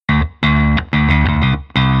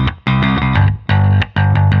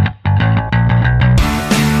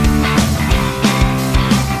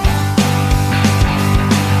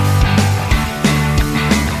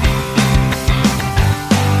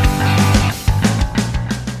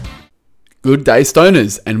Good day,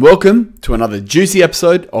 stoners, and welcome to another juicy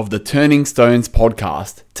episode of the Turning Stones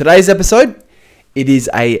podcast. Today's episode, it is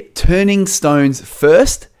a Turning Stones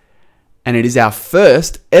first, and it is our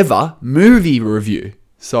first ever movie review.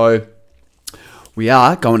 So we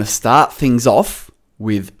are going to start things off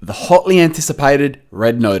with the hotly anticipated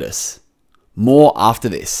Red Notice. More after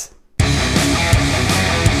this.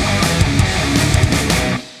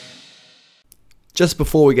 Just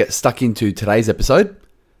before we get stuck into today's episode,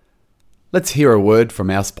 let's hear a word from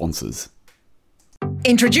our sponsors.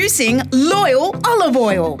 Introducing Loyal Olive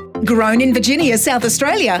Oil. Grown in Virginia, South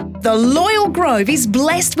Australia, the Loyal Grove is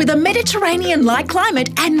blessed with a Mediterranean-like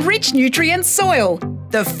climate and rich nutrient soil.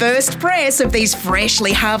 The first press of these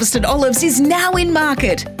freshly harvested olives is now in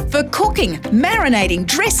market. For cooking, marinating,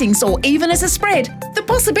 dressings, or even as a spread, the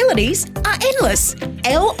possibilities are endless.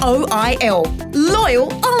 LOIL,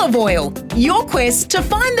 Loyal Olive Oil. Your quest to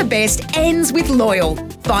find the best ends with Loyal.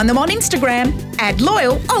 Find them on Instagram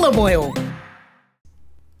 @Loyal Olive Oil.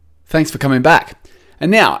 Thanks for coming back.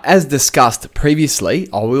 And now, as discussed previously,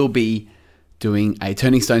 I will be doing a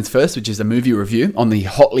Turning Stones first, which is a movie review on the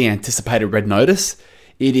hotly anticipated Red Notice.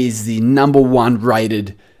 It is the #1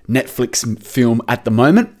 rated Netflix film at the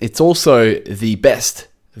moment. It's also the best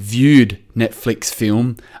viewed Netflix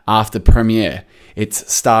film after premiere.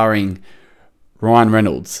 It's starring Ryan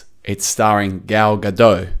Reynolds. It's starring Gal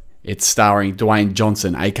Gadot. It's starring Dwayne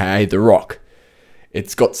Johnson, aka The Rock.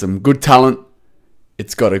 It's got some good talent.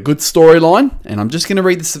 It's got a good storyline, and I'm just going to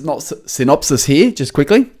read the synopsis here just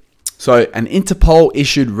quickly. So, an Interpol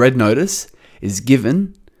issued Red Notice is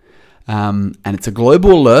given, and it's a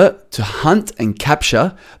global alert to hunt and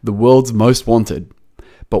capture the world's most wanted.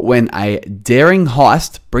 But when a daring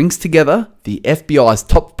heist brings together the FBI's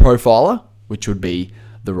top profiler, which would be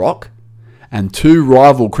The Rock, and two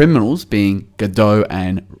rival criminals being Gadot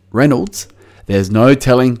and Reynolds, there's no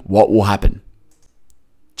telling what will happen.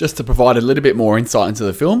 Just to provide a little bit more insight into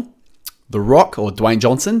the film, The Rock, or Dwayne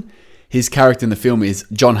Johnson, his character in the film is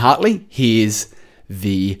John Hartley. He is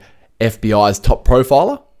the FBI's top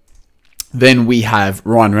profiler. Then we have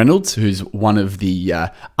Ryan Reynolds, who's one of the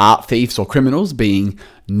art thieves or criminals, being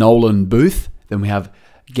Nolan Booth. Then we have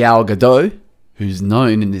Gal Gadot, who's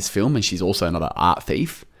known in this film, and she's also another art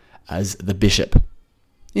thief, as the Bishop.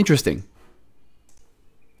 Interesting.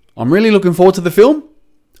 I'm really looking forward to the film.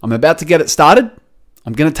 I'm about to get it started.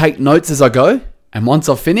 I'm going to take notes as I go, and once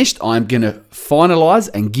I've finished, I'm going to finalize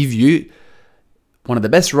and give you one of the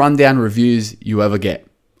best rundown reviews you ever get.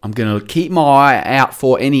 I'm going to keep my eye out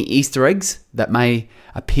for any Easter eggs that may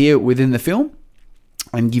appear within the film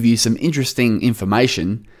and give you some interesting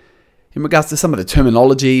information in regards to some of the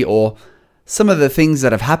terminology or some of the things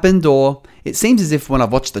that have happened, or it seems as if when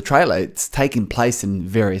I've watched the trailer, it's taken place in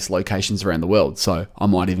various locations around the world. So I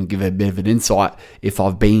might even give a bit of an insight if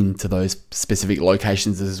I've been to those specific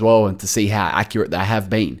locations as well, and to see how accurate they have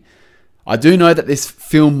been. I do know that this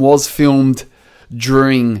film was filmed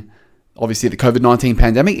during, obviously, the COVID-19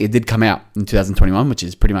 pandemic. It did come out in 2021, which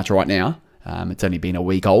is pretty much right now. It's only been a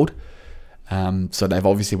week old. So they've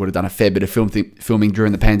obviously would have done a fair bit of filming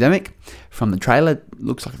during the pandemic. From the trailer, it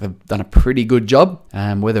looks like they've done a pretty good job.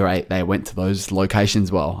 Whether they went to those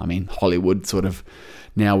locations, well, I mean, Hollywood sort of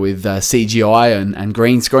now with CGI and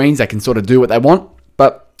green screens, they can sort of do what they want.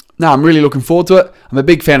 But no, I'm really looking forward to it. I'm a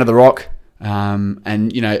big fan of The Rock.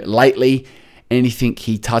 And, you know, lately, anything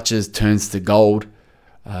he touches turns to gold.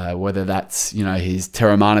 Whether that's, you know, his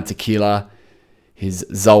Terramana tequila, his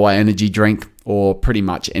Zoa energy drink, or pretty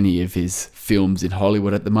much any of his films in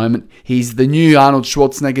Hollywood at the moment. He's the new Arnold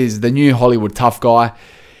Schwarzenegger. He's the new Hollywood tough guy.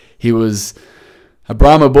 He was a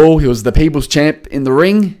Brahma Bull. He was the people's champ in the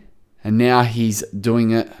ring, and now he's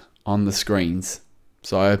doing it on the screens.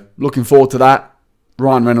 So looking forward to that.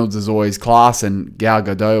 Ryan Reynolds is always class, and Gal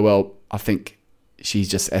Gadot, well, I think she's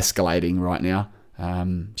just escalating right now.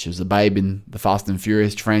 She was a babe in the Fast and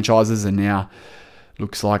Furious franchises, and now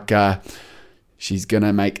looks like she's going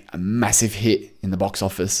to make a massive hit in the box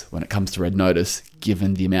office when it comes to Red Notice,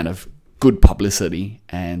 given the amount of good publicity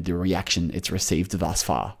and the reaction it's received thus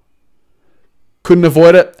far. Couldn't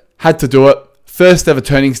avoid it. Had to do it. First ever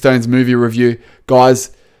Turning Stones movie review. Guys,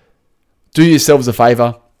 do yourselves a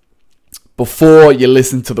favor. Before you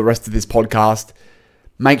listen to the rest of this podcast,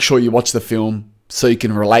 make sure you watch the film so you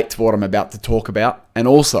can relate to what I'm about to talk about. And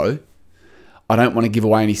also, I don't want to give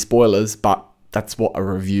away any spoilers, but that's what a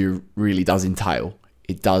review really does entail.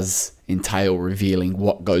 It does entail revealing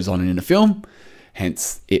what goes on in a film,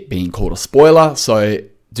 hence it being called a spoiler. So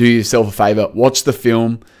do yourself a favor, watch the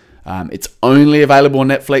film. It's only available on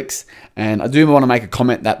Netflix. And I do want to make a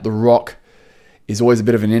comment that The Rock is always a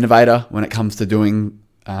bit of an innovator when it comes to doing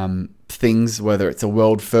things, whether it's a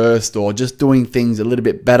world first or just doing things a little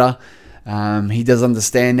bit better. He does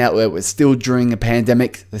understand now that we're still during a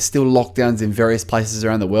pandemic. There's still lockdowns in various places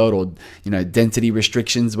around the world, or density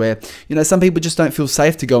restrictions where some people just don't feel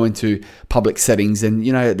safe to go into public settings. And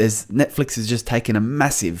there's Netflix has just taken a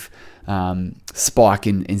massive spike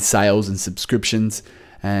in sales and subscriptions,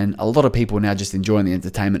 and a lot of people are now just enjoying the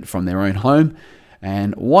entertainment from their own home.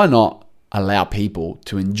 And why not allow people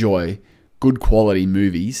to enjoy good quality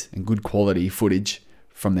movies and good quality footage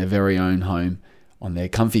from their very own home on their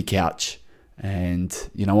comfy couch? And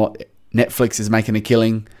you know what? Netflix is making a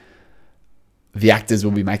killing. The actors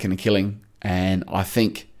will be making a killing. And I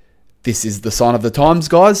think this is the sign of the times,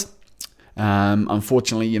 guys.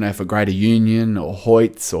 Unfortunately, for Greater Union or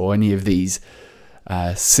Hoyts or any of these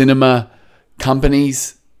cinema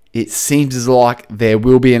companies, it seems as like there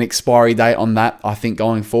will be an expiry date on that. I think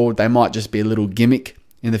going forward, they might just be a little gimmick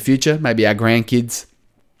in the future. Maybe our grandkids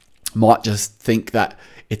might just think that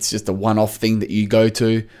it's just a one-off thing that you go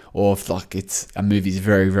to, or if it's a movie's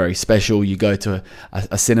very, very special, you go to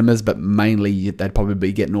a cinemas, but mainly they'd probably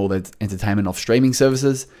be getting all their entertainment off streaming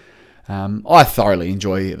services. I thoroughly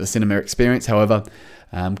enjoy the cinema experience. However,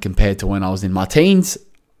 compared to when I was in my teens,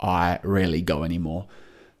 I rarely go anymore.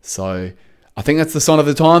 So I think that's the sign of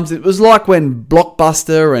the times. It was like when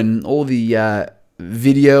Blockbuster and all the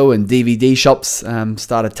video and DVD shops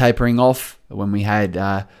started tapering off, when we had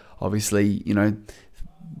obviously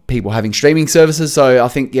people having streaming services. So I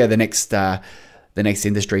think the next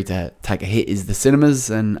industry to take a hit is the cinemas,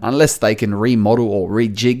 and unless they can remodel or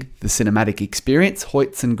rejig the cinematic experience,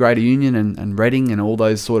 Hoyts and Greater Union and Reading and all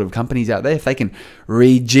those sort of companies out there, if they can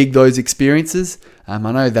rejig those experiences, I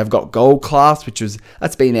know they've got Gold Class,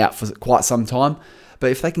 that's been out for quite some time,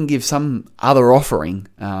 but if they can give some other offering,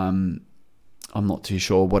 I'm not too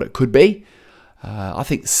sure what it could be. I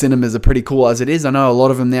think cinemas are pretty cool as it is. I know a lot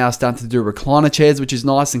of them now are starting to do recliner chairs, which is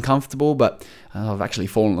nice and comfortable, but I've actually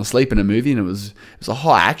fallen asleep in a movie, and it was a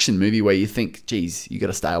high action movie where you think, geez, you got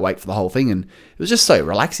to stay awake for the whole thing, and it was just so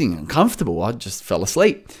relaxing and comfortable. I just fell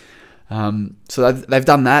asleep. So they've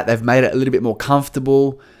done that. They've made it a little bit more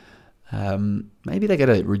comfortable. Maybe they got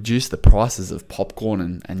to reduce the prices of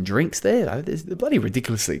popcorn and drinks there. They're bloody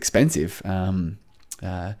ridiculously expensive. I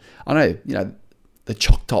know, the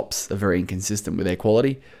Choc Tops are very inconsistent with their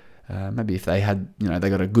quality. Maybe if they had, they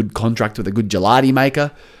got a good contract with a good gelati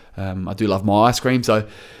maker. I do love my ice cream, so I'm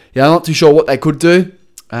not too sure what they could do.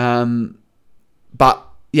 But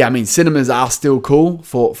cinemas are still cool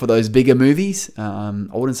for those bigger movies. I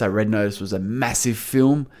wouldn't say Red Notice was a massive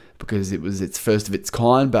film because it was its first of its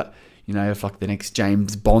kind, but if the next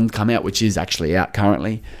James Bond come out, which is actually out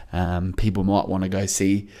currently, people might want to go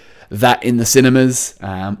see that in the cinemas,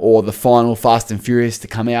 or the final Fast and Furious to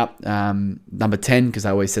come out, number 10, because they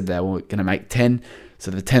always said they were going to make 10.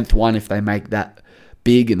 So the 10th one, if they make that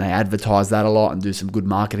big and they advertise that a lot and do some good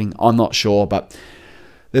marketing, I'm not sure, but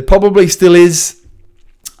there probably still is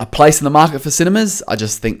a place in the market for cinemas. I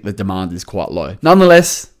just think the demand is quite low.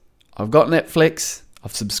 Nonetheless, I've got Netflix,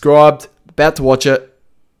 I've subscribed, about to watch it.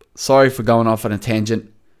 Sorry for going off on a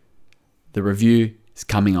tangent. The review is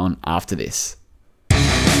coming on after this.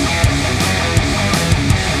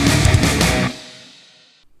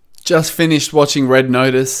 Just finished watching Red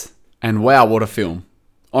Notice, and wow, what a film.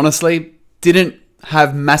 Honestly, didn't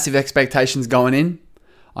have massive expectations going in.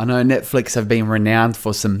 I know Netflix have been renowned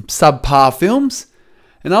for some subpar films,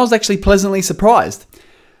 and I was actually pleasantly surprised.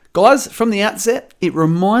 Guys, from the outset, it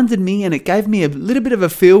reminded me and it gave me a little bit of a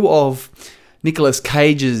feel of Nicolas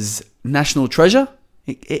Cage's National Treasure.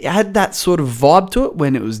 It had that sort of vibe to it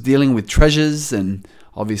when it was dealing with treasures and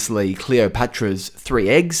obviously Cleopatra's 3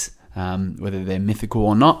 eggs, whether they're mythical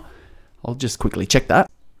or not. I'll just quickly check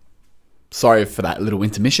that. Sorry for that little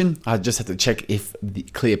intermission. I just had to check if the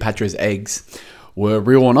Cleopatra's eggs were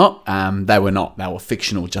real or not. They were not. They were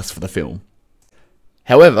fictional just for the film.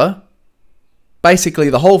 However,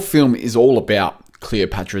 basically the whole film is all about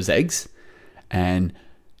Cleopatra's eggs and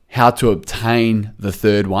how to obtain the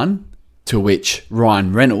third one, to which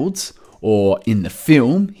Ryan Reynolds, or in the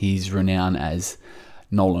film, he's renowned as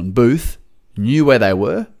Nolan Booth, knew where they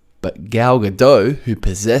were, but Gal Gadot, who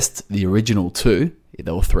possessed the original 2,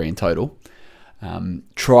 there were 3 in total,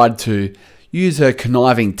 tried to use her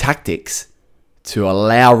conniving tactics to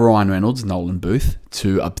allow Ryan Reynolds, Nolan Booth,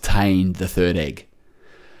 to obtain the 3rd egg.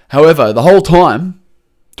 However, the whole time,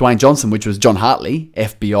 Dwayne Johnson, which was John Hartley,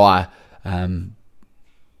 FBI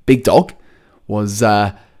big dog, was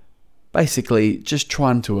basically just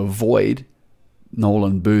trying to avoid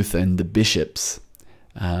Nolan Booth and the Bishop's,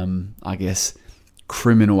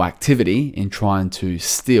 criminal activity in trying to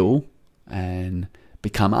steal and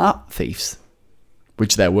become art thieves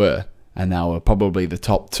which they were, and they were probably the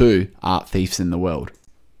top 2 art thieves in the world.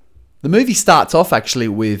 The movie starts off actually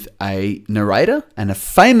with a narrator, and a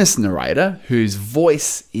famous narrator whose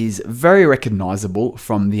voice is very recognizable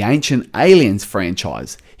from the Ancient Aliens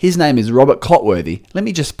franchise. His name is Robert Clotworthy. Let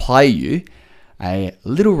me just play you a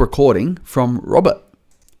little recording from Robert,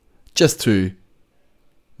 just to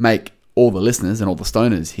make all the listeners and all the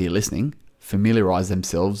stoners here listening familiarize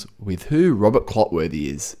themselves with who Robert Clotworthy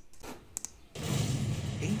is.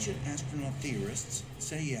 Ancient astronaut theorists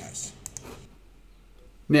say yes.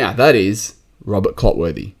 Now, that is Robert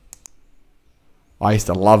Clotworthy. I used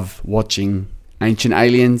to love watching Ancient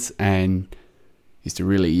Aliens and used to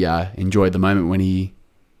really enjoy the moment when he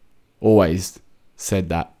always said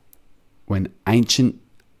that. When ancient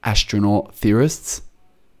astronaut theorists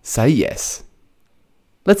say yes.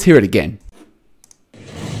 Let's hear it again.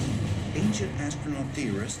 Ancient astronaut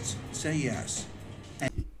theorists say yes.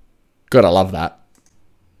 Gotta love that.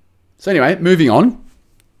 So anyway, moving on.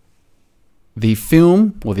 The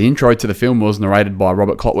film, or the intro to the film, was narrated by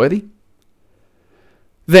Robert Clotworthy.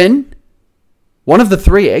 Then, one of the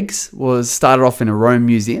 3 eggs was started off in a Rome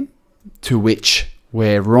museum,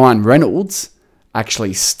 where Ryan Reynolds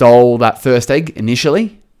actually stole that first egg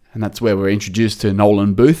initially, and that's where we're introduced to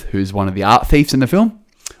Nolan Booth, who's one of the art thieves in the film,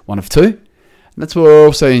 one of 2. And that's where we're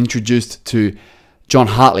also introduced to John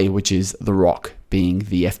Hartley, which is The Rock, being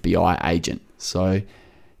the FBI agent. So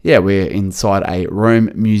yeah, we're inside a Rome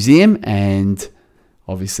museum, and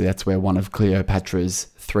obviously that's where one of Cleopatra's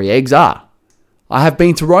 3 eggs are. I have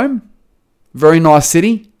been to Rome. Very nice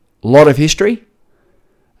city. A lot of history.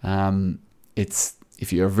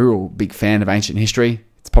 If you're a real big fan of ancient history,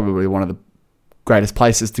 it's probably one of the greatest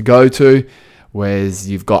places to go to, whereas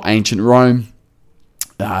you've got ancient Rome,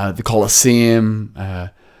 the Colosseum,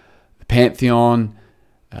 the Pantheon.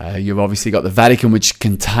 You've obviously got the Vatican, which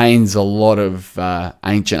contains a lot of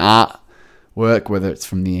ancient art work, whether it's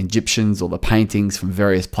from the Egyptians or the paintings from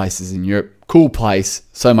various places in Europe. Cool place,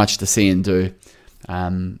 so much to see and do.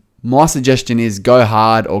 My suggestion is go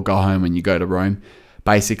hard or go home when you go to Rome.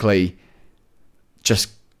 Basically,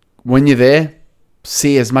 just when you're there,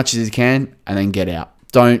 see as much as you can and then get out.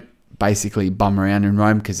 Don't basically bum around in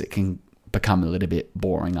Rome, because it can become a little bit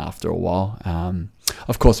boring after a while.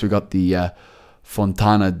 Of course, we've got the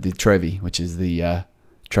Fontana di Trevi, which is the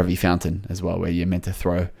Trevi fountain as well, where you're meant to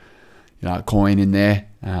throw a coin in there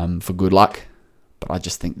for good luck. But I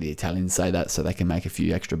just think the Italians say that so they can make a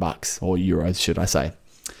few extra bucks, or euros, should I say.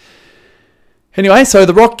 Anyway, so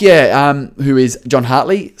The Rock, who is John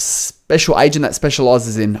Hartley, special agent that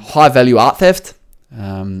specializes in high-value art theft.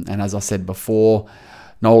 And as I said before,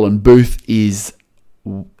 Nolan Booth is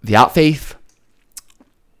the art thief.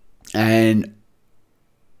 And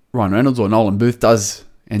Ryan Reynolds, or Nolan Booth, does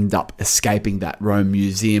end up escaping that Rome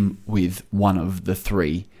museum with one of the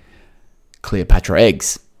 3 Cleopatra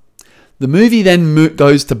eggs. The movie then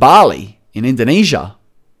goes to Bali in Indonesia,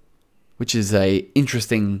 which is a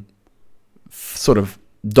interesting sort of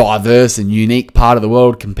diverse and unique part of the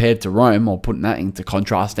world compared to Rome, or putting that into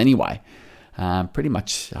contrast anyway. Pretty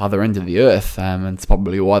much other end of the earth, and it's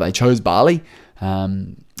probably why they chose Bali.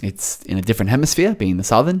 It's in a different hemisphere, being the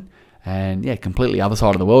southern, and completely other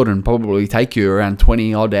side of the world, and probably take you around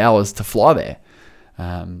 20 odd hours to fly there.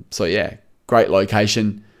 Great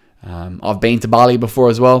location. I've been to Bali before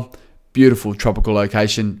as well. Beautiful tropical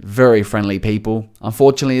location, very friendly people.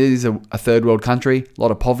 Unfortunately, it is a third world country, a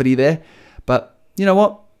lot of poverty there. But you know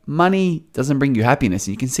what? Money doesn't bring you happiness.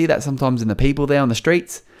 And you can see that sometimes in the people there on the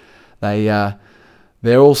streets. They're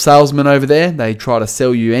all salesmen over there. They try to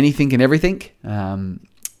sell you anything and everything.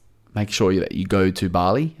 Make sure that you go to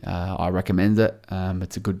Bali. I recommend it.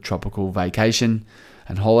 It's a good tropical vacation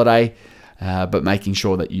and holiday. But making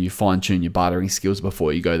sure that you fine-tune your bartering skills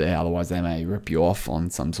before you go there. Otherwise, they may rip you off on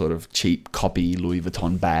some sort of cheap copy Louis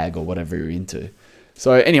Vuitton bag or whatever you're into.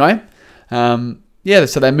 So anyway,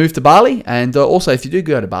 so they moved to Bali. And also, if you do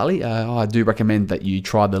go to Bali, I do recommend that you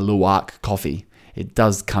try the Luwak coffee. It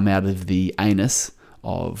does come out of the anus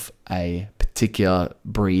of a particular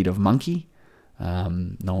breed of monkey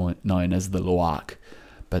known as the Luwak.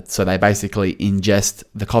 But so they basically ingest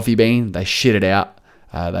the coffee bean, they shit it out.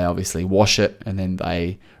 They obviously wash it, and then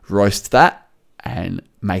they roast that and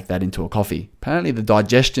make that into a coffee. Apparently, the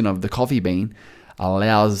digestion of the coffee bean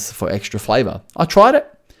allows for extra flavor. I tried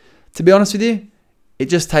it. To be honest with you, it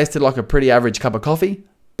just tasted like a pretty average cup of coffee,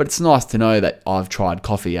 but it's nice to know that I've tried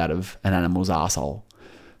coffee out of an animal's arsehole.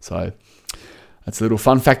 So that's a little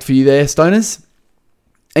fun fact for you there, stoners.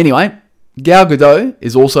 Anyway, Gal Gadot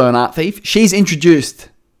is also an art thief. She's introduced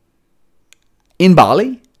in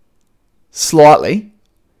Bali slightly,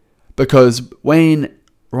 because when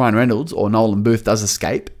Ryan Reynolds or Nolan Booth does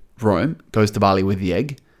escape Rome, goes to Bali with the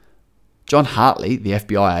egg, John Hartley, the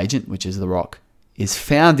FBI agent, which is The Rock, is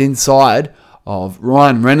found inside of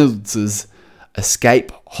Ryan Reynolds'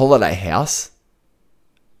 escape holiday house.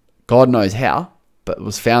 God knows how, but it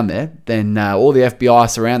was found there. Then all the FBI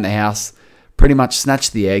surround the house, pretty much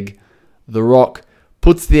snatch the egg. The Rock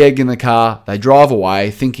puts the egg in the car. They drive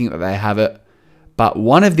away thinking that they have it. But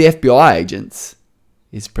one of the FBI agents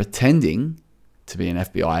is pretending to be an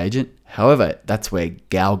FBI agent. However, that's where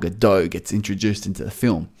Gal Gadot gets introduced into the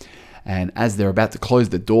film. And as they're about to close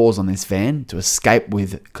the doors on this van to escape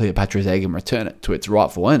with Cleopatra's egg and return it to its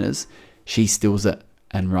rightful owners, she steals it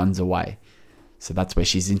and runs away. So that's where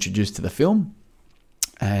she's introduced to the film.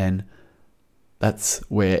 And that's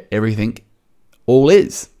where everything all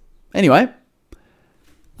is. Anyway,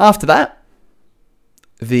 after that,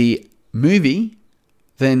 the movie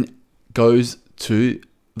then goes to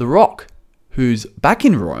The Rock, who's back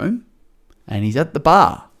in Rome, and he's at the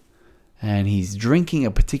bar, and he's drinking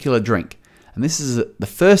a particular drink. And this is the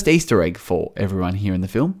first Easter egg for everyone here in the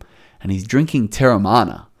film, and he's drinking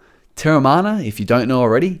Teremana. Teremana, if you don't know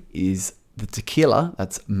already, is the tequila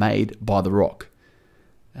that's made by The Rock.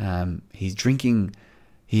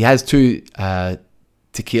 He has two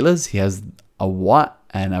tequilas. He has a white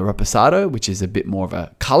and a reposado, which is a bit more of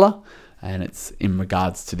a color, and it's in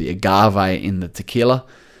regards to the agave in the tequila.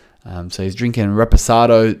 So he's drinking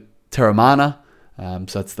reposado Teremana.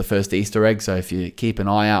 So that's the first Easter egg. So if you keep an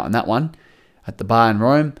eye out on that one at the bar in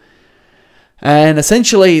Rome. And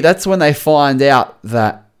essentially that's when they find out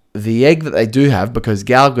that the egg that they do have, because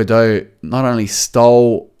Gal Gadot not only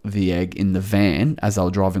stole the egg in the van as they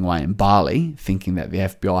were driving away in Bali, thinking that the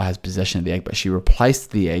FBI has possession of the egg, but she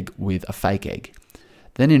replaced the egg with a fake egg.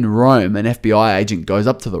 Then in Rome, an FBI agent goes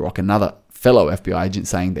up to The Rock, another fellow FBI agent,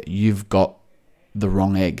 saying that you've got the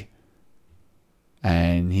wrong egg.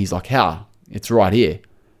 And he's like, how? It's right here.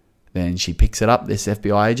 Then she picks it up, this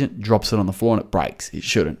FBI agent, drops it on the floor, and it breaks. It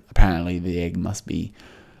shouldn't. Apparently the egg must be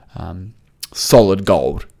solid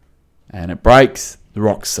gold. And it breaks. The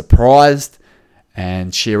Rock's surprised.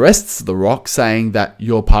 And she arrests The Rock, saying that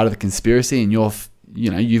you're part of the conspiracy and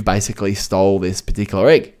you've basically stole this particular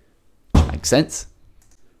egg. Makes sense.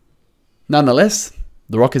 Nonetheless,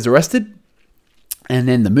 The Rock is arrested. And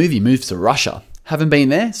then the movie moves to Russia. Haven't been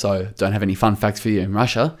there, so don't have any fun facts for you in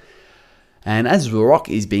Russia. And as The Rock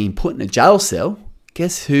is being put in a jail cell,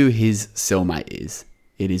 guess who his cellmate is?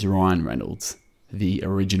 It is Ryan Reynolds, the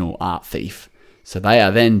original art thief. So they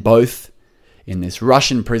are then both in this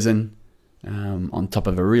Russian prison on top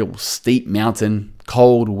of a real steep mountain,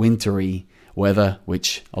 cold, wintry weather,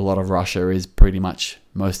 which a lot of Russia is pretty much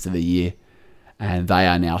most of the year. And they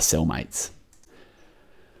are now cellmates.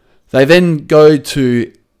 They then go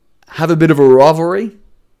to have a bit of a rivalry,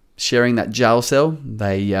 sharing that jail cell.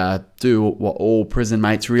 They do what all prison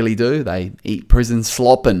mates really do. They eat prison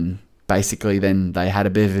slop, and basically then they had a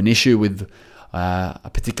bit of an issue with a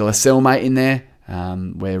particular cellmate in there,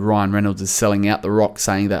 where Ryan Reynolds is selling out The Rock,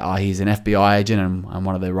 saying that he's an FBI agent and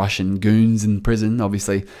one of the Russian goons in prison.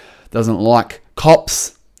 Obviously doesn't like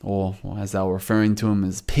cops, or as they were referring to them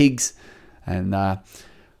as pigs, and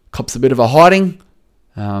cops a bit of a hiding.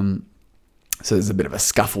 So there's a bit of a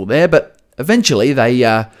scuffle there, but eventually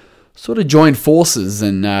they sort of join forces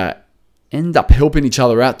and end up helping each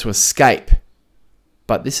other out to escape.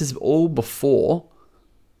 But this is all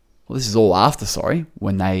after,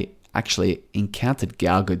 when they actually encountered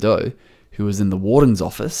Gal Gadot, who was in the warden's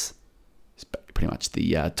office. It's pretty much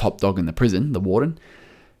the top dog in the prison, the warden.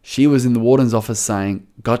 She was in the warden's office saying,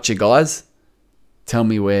 "Gotcha, guys. Tell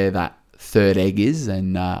me where that third egg is,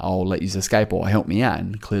 and I'll let you escape, or help me out."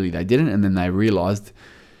 And clearly they didn't, and then they realized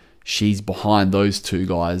she's behind those two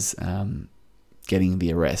guys getting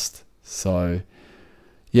the arrest. So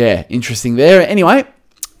yeah, interesting there. Anyway,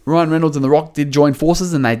 Ryan Reynolds and The Rock did join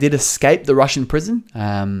forces, and they did escape the Russian prison.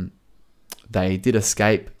 They did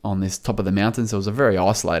escape on this top of the mountain, so it was a very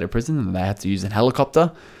isolated prison, and they had to use a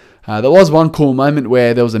helicopter. There was one cool moment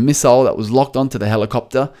where there was a missile that was locked onto the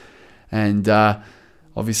helicopter, and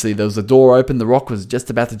obviously there was a door open. The Rock was just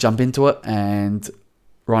about to jump into it, and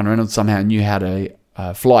Ryan Reynolds somehow knew how to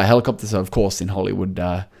fly a helicopter. So of course in Hollywood,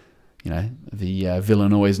 the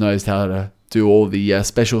villain always knows how to do all the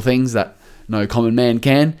special things that no common man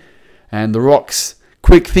can. And The Rock's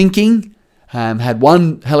quick thinking had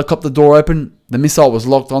one helicopter door open. The missile was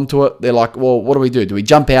locked onto it. They're like, well, what do we do? Do we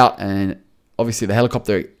jump out? And obviously the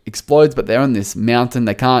helicopter explodes, but they're on this mountain.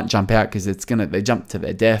 They can't jump out because they jump to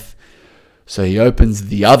their death. So he opens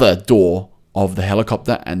the other door of the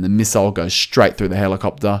helicopter, and the missile goes straight through the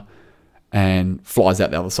helicopter and flies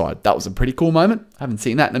out the other side. That was a pretty cool moment. I haven't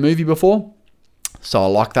seen that in a movie before. So I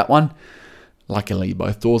like that one. Luckily,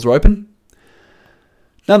 both doors are open.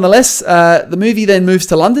 Nonetheless, the movie then moves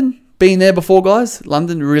to London. Been there before, guys.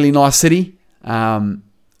 London, really nice city.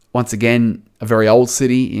 Once again, a very old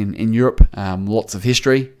city in Europe. Lots of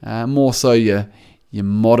history. More so your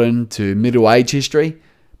modern to middle age history.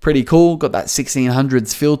 Pretty cool. Got that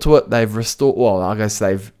 1600s feel to it. They've restored, well, I guess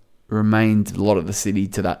they've remained a lot of the city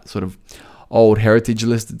to that sort of old heritage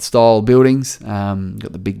listed style buildings.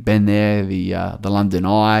 Got the Big Ben there, the London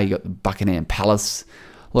Eye, you got the Buckingham Palace,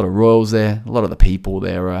 a lot of royals there, a lot of the people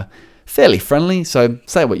there are fairly friendly. So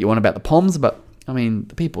say what you want about the Poms, but I mean,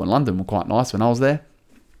 the people in London were quite nice when I was there.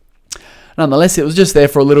 Nonetheless, it was just there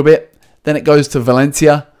for a little bit. Then it goes to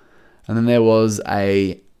Valencia, and then there was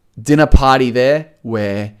a dinner party there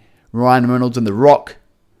where Ryan Reynolds and The Rock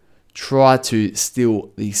tried to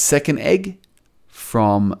steal the second egg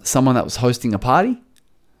from someone that was hosting a party,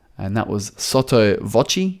 and that was Sotto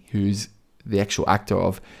Voce, who's the actual actor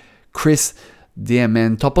of Chris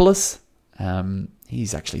Diamantopoulos.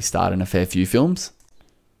 He's actually starred in a fair few films.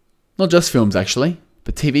 Not just films, actually,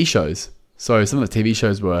 but TV shows. So some of the TV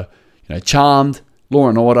shows were, Charmed, Law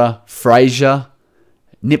and Order, Frasier,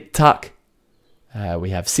 Nip Tuck.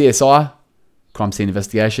 We have CSI, Crime Scene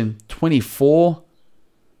Investigation, 24.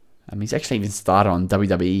 He's actually even started on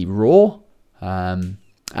WWE Raw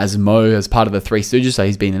as Mo, as part of the Three Stooges, so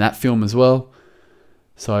he's been in that film as well.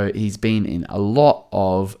 So he's been in a lot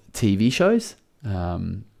of TV shows.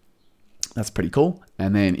 That's pretty cool.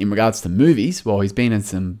 And then in regards to movies, well, he's been in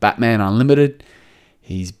some Batman Unlimited.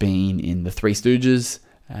 He's been in the Three Stooges.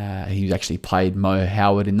 He actually played Mo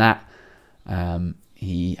Howard in that.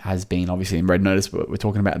 He has been obviously in Red Notice, what we're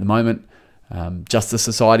talking about at the moment. Justice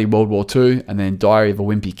Society, World War II, and then Diary of a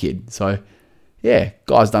Wimpy Kid. So, yeah,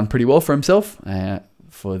 guy's done pretty well for himself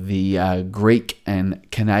for the Greek and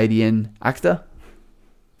Canadian actor.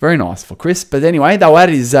 Very nice for Chris. But anyway, they were at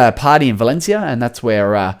his party in Valencia, and that's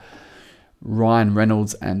where Ryan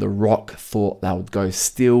Reynolds and The Rock thought they would go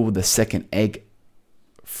steal the second egg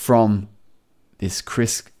from this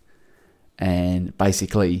Chris and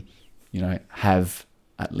basically, have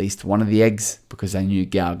at least one of the eggs because they knew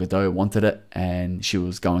Gal Gadot wanted it and she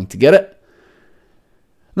was going to get it.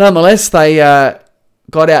 Nonetheless, they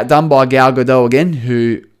got outdone by Gal Gadot again,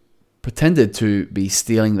 who pretended to be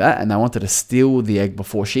stealing that, and they wanted to steal the egg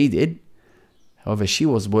before she did. However, she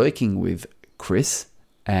was working with Chris,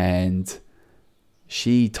 and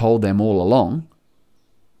she told them all along,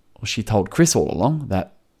 or she told Chris all along,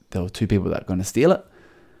 that there were two people that were going to steal it.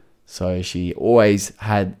 So she always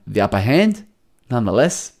had the upper hand.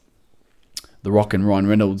 Nonetheless, The Rock and Ryan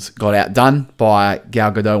Reynolds got outdone by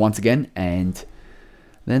Gal Gadot once again, and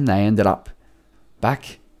then they ended up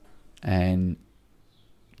back and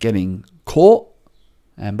getting caught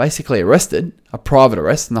and basically arrested, a private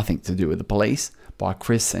arrest, nothing to do with the police, by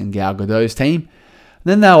Chris and Gal Gadot's team. And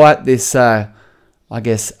then they were at this,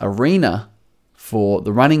 arena for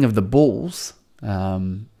the running of the bulls.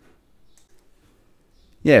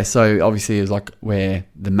 So obviously it was like where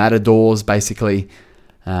the matadors basically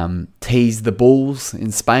tease the bulls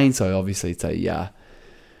in Spain. So obviously it's a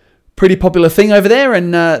pretty popular thing over there,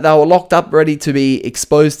 and they were locked up ready to be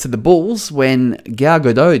exposed to the bulls when Gal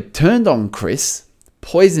Gadot turned on Chris,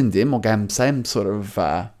 poisoned him, or gave him some sort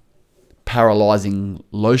of paralyzing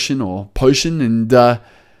lotion or potion, and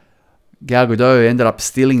Gal Gadot ended up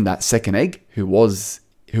stealing that second egg, it was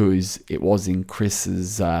in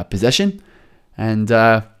Chris's possession. And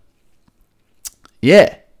then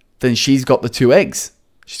she's got the two eggs.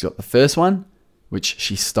 She's got the first one, which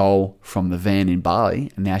she stole from the van in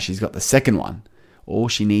Bali, and now she's got the second one. All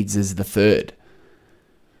she needs is the third.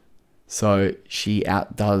 So she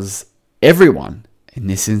outdoes everyone in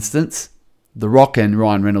this instance. The Rock and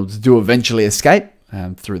Ryan Reynolds do eventually escape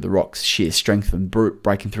through The Rock's sheer strength and brute,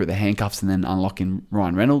 breaking through the handcuffs and then unlocking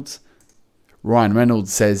Ryan Reynolds. Ryan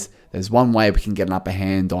Reynolds says there's one way we can get an upper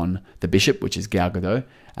hand on the Bishop, which is Gal Gadot,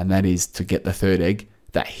 and that is to get the third egg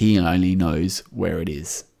that he only knows where it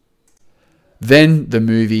is. Then the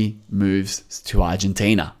movie moves to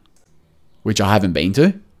Argentina, which I haven't been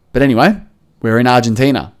to. But anyway, we're in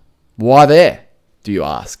Argentina. Why there, do you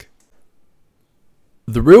ask?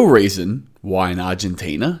 The real reason why in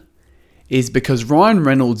Argentina is because Ryan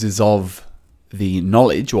Reynolds is of the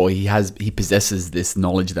knowledge, or he possesses this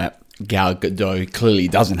knowledge that Gal Gadot clearly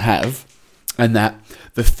doesn't have, and that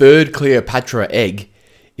the third Cleopatra egg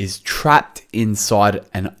is trapped inside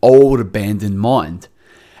an old abandoned mine.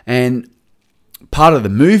 And part of the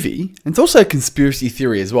movie, and it's also a conspiracy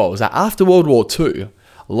theory as well, is that after World War II,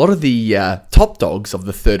 a lot of the top dogs of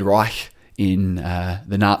the Third Reich in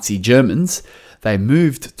the Nazi Germans, they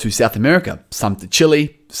moved to South America, some to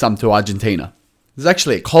Chile, some to Argentina. There's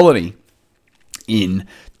actually a colony in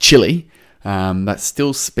Chile that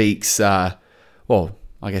still speaks, I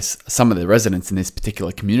guess some of the residents in this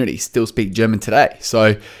particular community still speak German today.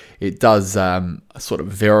 So it does sort of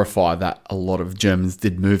verify that a lot of Germans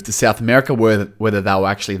did move to South America, whether they were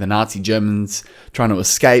actually the Nazi Germans trying to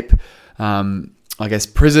escape,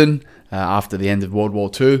 prison after the end of World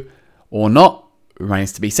War II or not,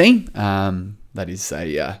 remains to be seen. That is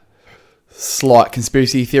a slight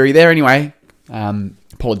conspiracy theory there. Anyway,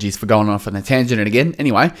 apologies for going off on a tangent again.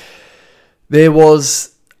 Anyway, there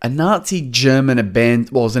was a Nazi German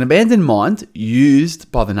abandoned mine used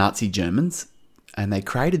by the Nazi Germans, and they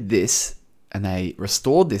created this and they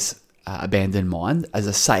restored this abandoned mine as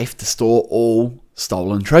a safe to store all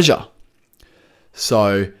stolen treasure.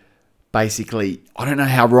 So basically, I don't know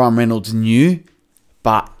how Ryan Reynolds knew,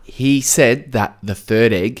 but he said that the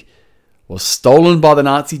third egg was stolen by the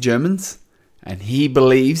Nazi Germans, and he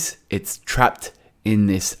believes it's trapped in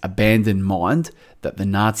this abandoned mine that the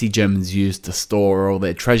Nazi Germans used to store all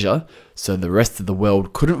their treasure, so the rest of the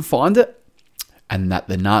world couldn't find it, and that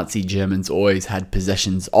the Nazi Germans always had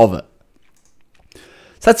possessions of it.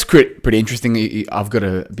 So that's pretty interesting, I've got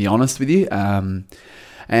to be honest with you. And,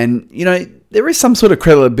 there is some sort of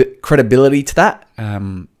credibility to that,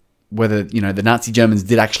 whether, the Nazi Germans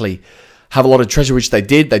did actually have a lot of treasure, which they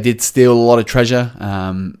did. They did steal a lot of treasure.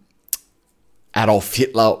 Adolf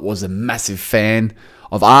Hitler was a massive fan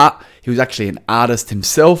of art. He was actually an artist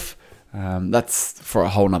himself. That's for a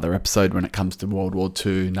whole nother episode when it comes to World War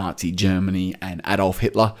II, Nazi Germany, and Adolf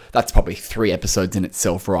Hitler. That's probably 3 episodes in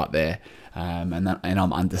itself right there. And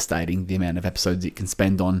I'm understating the amount of episodes you can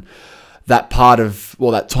spend on that part of,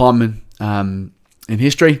 that time in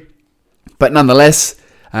history. But nonetheless,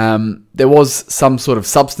 there was some sort of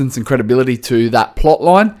substance and credibility to that plot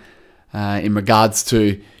line in regards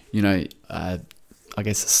to,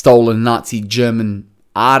 stolen Nazi German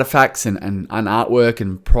artifacts and artwork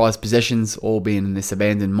and prized possessions all being in this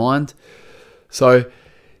abandoned mine. So,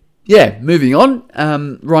 moving on.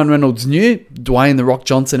 Ryan Reynolds knew Dwayne "The Rock"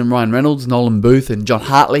 Johnson and Ryan Reynolds, Nolan Booth and John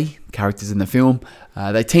Hartley, characters in the film.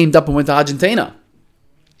 They teamed up and went to Argentina.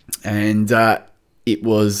 And it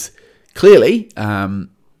was clearly,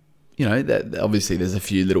 obviously there's a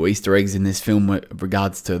few little Easter eggs in this film with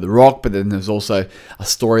regards to The Rock, but then there's also a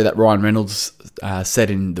story that Ryan Reynolds said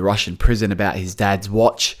in the Russian prison about his dad's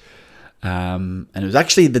watch. And it was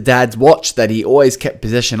actually the dad's watch that he always kept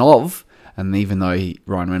possession of. And even though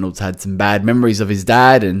Ryan Reynolds had some bad memories of his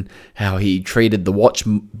dad and how he treated the watch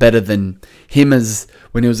better than him as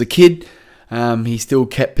when he was a kid, he still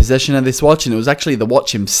kept possession of this watch. And it was actually the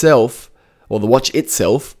watch himself, or the watch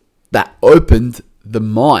itself, that opened the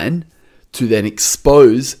mine to then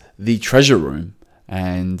expose the treasure room.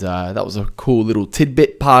 And that was a cool little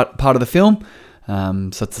tidbit part of the film.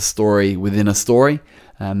 So it's a story within a story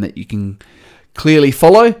that you can clearly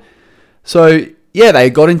follow. So they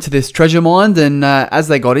got into this treasure mine, and as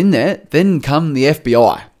they got in there, then come the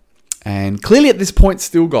FBI. And clearly at this point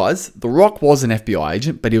still, guys, The Rock was an FBI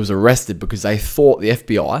agent, but he was arrested because they thought the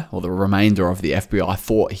FBI, or the remainder of the FBI,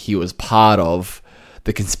 thought he was part of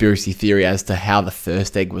the conspiracy theory as to how the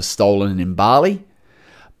first egg was stolen in Bali.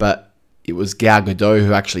 But it was Gal Gadot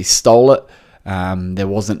who actually stole it. There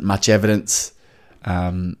wasn't much evidence,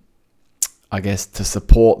 to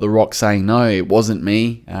support The Rock saying, no, it wasn't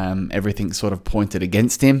me. Everything sort of pointed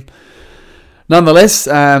against him. Nonetheless,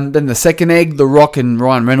 then the second egg, The Rock and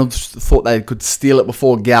Ryan Reynolds thought they could steal it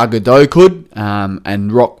before Gal Gadot could.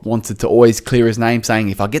 And Rock wanted to always clear his name, saying,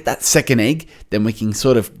 if I get that second egg, then we can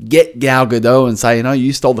sort of get Gal Gadot and say,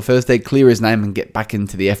 you stole the first egg, clear his name and get back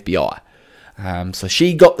into the FBI. So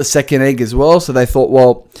she got the second egg as well. So they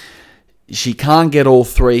thought, she can't get all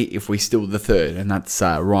 3 if we steal the third. And that's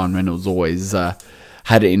Ryan Reynolds always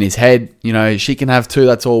had it in his head. She can have 2,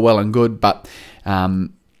 that's all well and good. But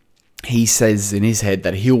he says in his head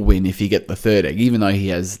that he'll win if he get the third egg. Even though he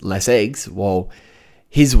has less eggs,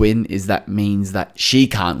 his win means that she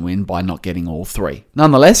can't win by not getting all 3.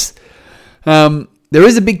 Nonetheless, there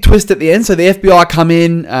is a big twist at the end. So the FBI come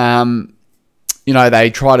in. They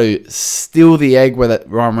try to steal the egg that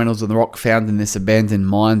Ryan Reynolds and The Rock found in this abandoned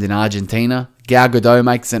mine in Argentina. Gal Gadot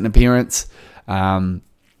makes an appearance.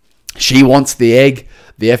 She wants the egg.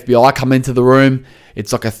 The FBI come into the room.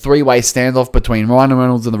 It's like a 3-way standoff between Ryan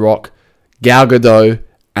Reynolds and The Rock, Gal Gadot,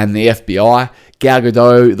 and the FBI. Gal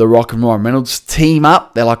Gadot, The Rock, and Ryan Reynolds team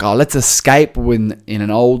up. They're like, let's escape in an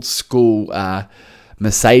old school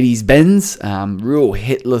Mercedes-Benz, real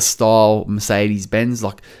Hitler-style Mercedes-Benz,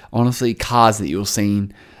 like honestly cars that were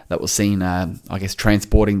seen,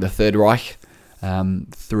 transporting the Third Reich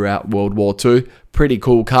throughout World War II. Pretty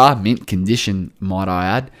cool car, mint condition, might I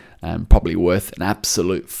add. probably worth an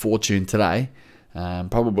absolute fortune today.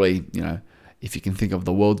 Probably, if you can think of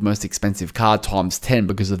the world's most expensive car times 10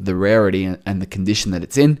 because of the rarity and the condition that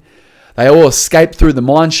it's in. They all escaped through the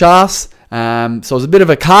mine shafts. So it was a bit of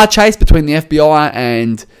a car chase between the FBI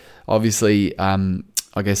and obviously,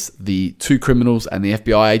 I guess, the two criminals and the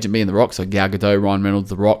FBI agent being The Rock. So Gal Gadot, Ryan Reynolds,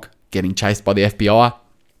 The Rock, getting chased by the FBI.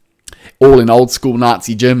 All in old school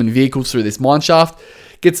Nazi German vehicles through this mine shaft.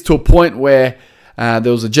 Gets to a point where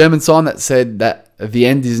there was a German sign that said that the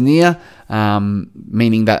end is near,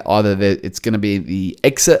 meaning that either it's going to be the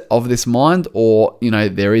exit of this mine or,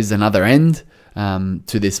 there is another end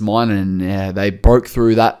to this mine. And they broke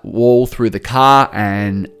through that wall through the car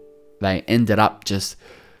and they ended up just,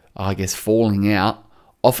 I guess, falling out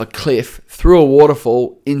off a cliff through a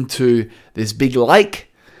waterfall into this big lake.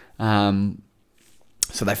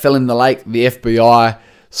 So they fell in the lake. The FBI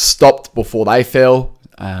stopped before they fell,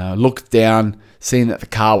 looked down, seen that the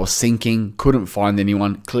car was sinking, couldn't find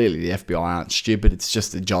anyone. Clearly the FBI aren't stupid. It's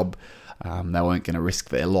just a job. They weren't going to risk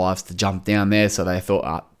their lives to jump down there, so they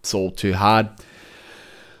thought, it's all too hard.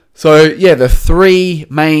 So, the three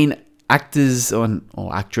main actors or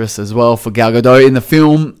actress as well for Gal Gadot in the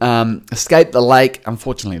film escaped the lake.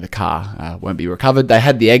 Unfortunately, the car won't be recovered. They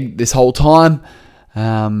had the egg this whole time.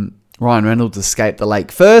 Ryan Reynolds escaped the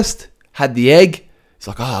lake first, had the egg. He's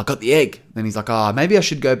like, I got the egg. Then he's like, maybe I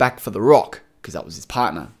should go back for The Rock, because that was his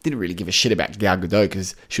partner. Didn't really give a shit about Gal Gadot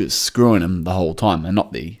because she was screwing him the whole time. And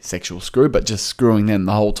not the sexual screw, but just screwing them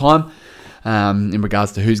the whole time in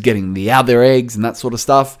regards to who's getting the other eggs and that sort of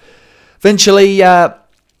stuff. Eventually, The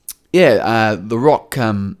Rock,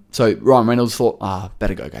 so Ryan Reynolds thought,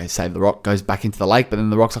 better go save The Rock, goes back into the lake. But then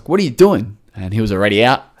The Rock's like, what are you doing? And he was already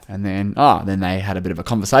out. And then, then they had a bit of a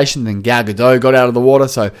conversation. Then Gal Gadot got out of the water,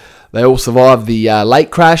 so they all survived the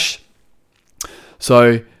lake crash.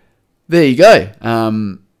 So there you go.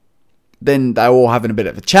 Then they were all having a bit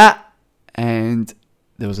of a chat, and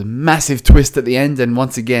there was a massive twist at the end. And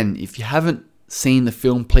once again, if you haven't seen the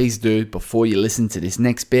film, please do before you listen to this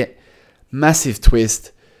next bit. Massive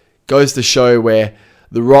twist. Goes to show where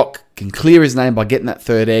The Rock can clear his name by getting that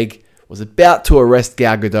third egg. Was about to arrest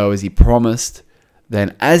Gal Gadot as he promised.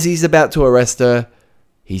 Then as he's about to arrest her,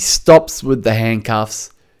 he stops with the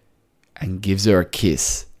handcuffs and gives her a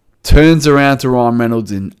kiss. Turns around to Ryan Reynolds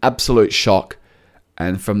in absolute shock.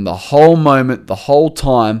 And from the whole moment, the whole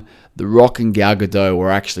time, The Rock and Gal Gadot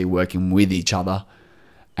were actually working with each other.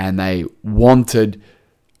 And they wanted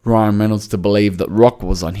Ryan Reynolds to believe that Rock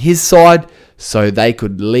was on his side so they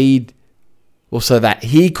could lead, or so that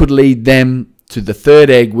he could lead them to the third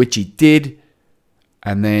egg, which he did.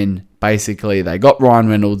 And then basically they got Ryan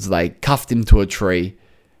Reynolds, they cuffed him to a tree.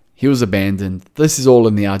 He was abandoned. This is all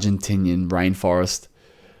in the Argentinian rainforest.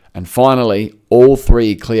 And finally, all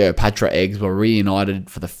three Cleopatra eggs were reunited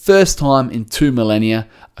for the first time in 2 millennia,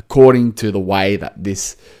 according to the way that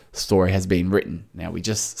this story has been written. Now, we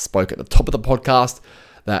just spoke at the top of the podcast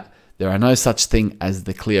that there are no such thing as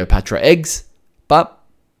the Cleopatra eggs, but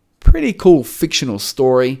pretty cool fictional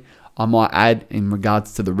story, I might add, in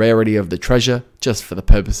regards to the rarity of the treasure, just for the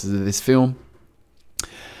purposes of this film.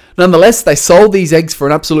 Nonetheless, they sold these eggs for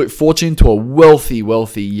an absolute fortune to a wealthy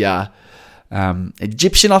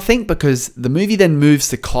Egyptian, I think, because the movie then moves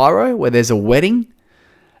to Cairo, where there's a wedding,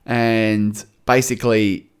 and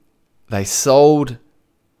basically they sold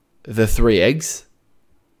the 3 eggs,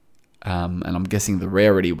 and I'm guessing the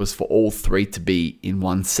rarity was for all 3 to be in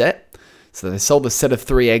one set. So they sold a set of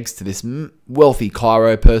 3 eggs to this wealthy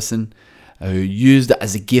Cairo person who used it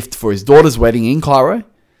as a gift for his daughter's wedding in Cairo,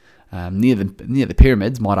 near the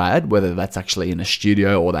pyramids, might I add, whether that's actually in a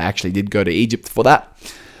studio or they actually did go to Egypt for that.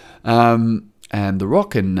 And The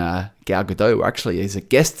Rock and Gal Gadot were actually as a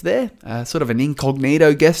guest there, sort of an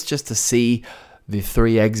incognito guest, just to see the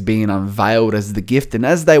 3 eggs being unveiled as the gift. And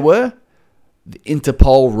as they were, the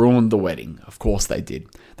Interpol ruined the wedding. Of course they did.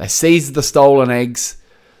 They seized the stolen eggs,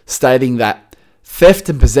 stating that theft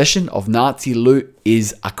and possession of Nazi loot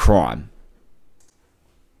is a crime.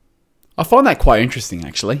 I find that quite interesting,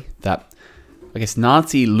 actually, that I guess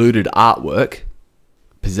Nazi looted artwork,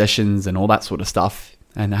 possessions and all that sort of stuff,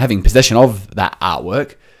 and having possession of that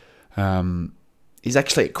artwork is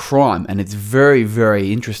actually a crime. And it's very,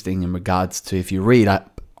 very interesting in regards to, if you read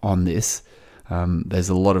up on this, there's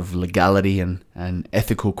a lot of legality and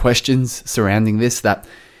ethical questions surrounding this, that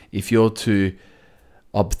if you're to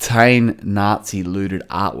obtain Nazi looted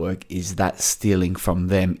artwork, is that stealing from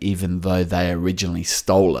them even though they originally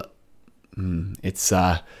stole it? It's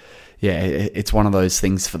one of those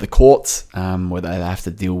things for the courts, where they have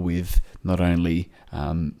to deal with not only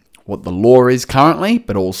what the law is currently,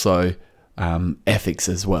 but also ethics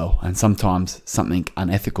as well. And sometimes something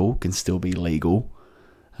unethical can still be legal.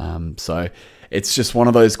 So it's just one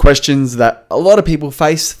of those questions that a lot of people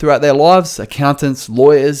face throughout their lives, accountants,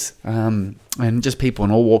 lawyers, and just people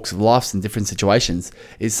in all walks of life in different situations.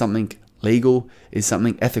 Is something legal? Is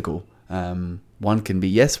something ethical? One can be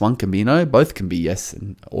yes, one can be no, both can be yes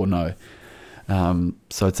or no.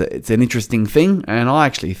 So it's an interesting thing, and I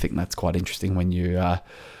actually think that's quite interesting when you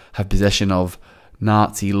have possession of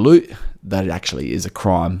Nazi loot, that it actually is a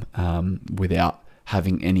crime without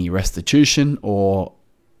having any restitution or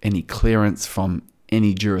any clearance from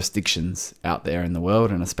any jurisdictions out there in the world,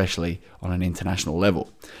 and especially on an international level.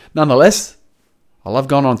 Nonetheless, I love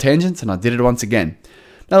going on tangents, and I did it once again.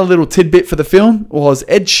 Another little tidbit for the film was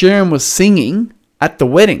Ed Sheeran was singing at the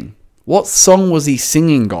wedding. What song was he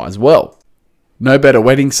singing, guys? Well, no better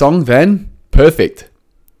wedding song than Perfect.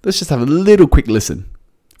 Let's just have a little quick listen.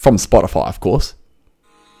 From Spotify, of course.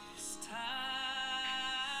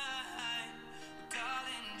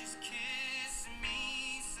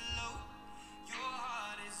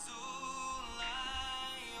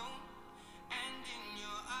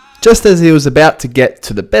 Just as he was about to get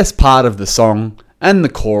to the best part of the song and the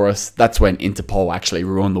chorus, that's when Interpol actually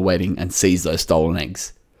ruined the wedding and seized those stolen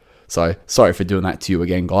eggs. So, sorry for doing that to you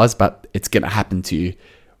again, guys, but it's going to happen to you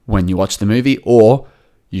when you watch the movie, or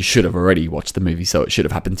you should have already watched the movie, so it should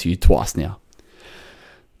have happened to you twice now.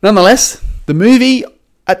 Nonetheless, the movie,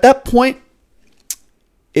 at that point,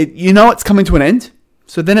 it's coming to an end.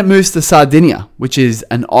 So then it moves to Sardinia, which is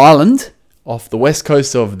an island off the west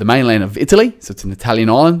coast of the mainland of Italy. So it's an Italian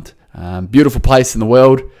island. Beautiful place in the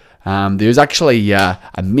world. There's actually a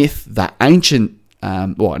myth that an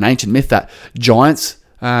ancient myth that giants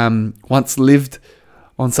once lived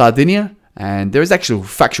on Sardinia, and there is actual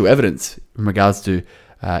factual evidence in regards to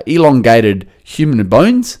elongated human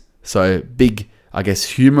bones. So big, I guess,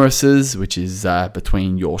 humeruses, which is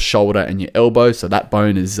between your shoulder and your elbow. So that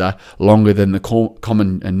bone is longer than the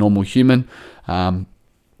common and normal human.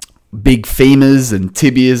 Big femurs and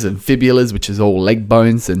tibias and fibulas, which is all leg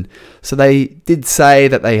bones. And so they did say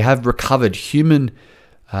that they have recovered human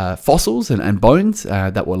fossils and bones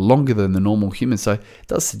that were longer than the normal human. So it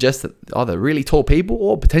does suggest that either really tall people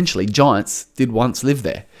or potentially giants did once live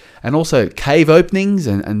there. And also cave openings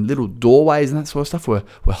and little doorways and that sort of stuff were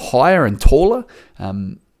higher and taller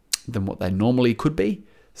than what they normally could be.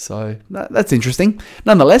 So that's interesting.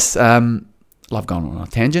 Nonetheless, love going on a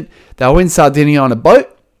tangent. They were in Sardinia on a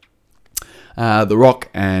boat. The Rock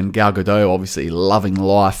and Gal Gadot obviously loving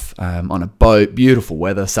life on a boat, beautiful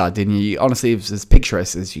weather, Sardinia. Honestly, it's as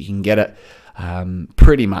picturesque as you can get it.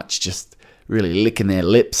 Pretty much just really licking their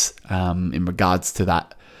lips in regards to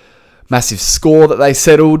that massive score that they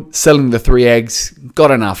settled, selling the 3 eggs,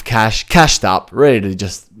 got enough cash, cashed up, ready to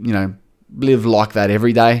just, live like that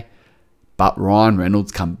every day. But Ryan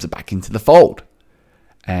Reynolds comes back into the fold,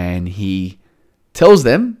 and he tells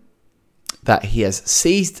them that he has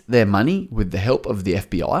seized their money with the help of the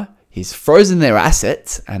FBI. He's frozen their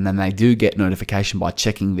assets, and then they do get notification by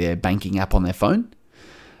checking their banking app on their phone.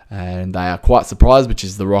 And they are quite surprised, which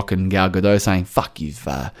is The Rock and Gal Gadot saying, "Fuck, you've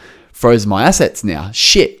frozen my assets now.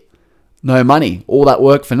 Shit, no money, all that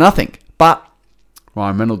work for nothing." But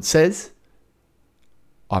Ryan Reynolds says,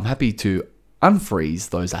 "I'm happy to unfreeze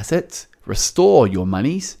those assets, restore your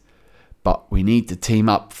monies, but we need to team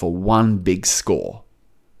up for one big score.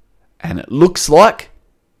 And it looks like,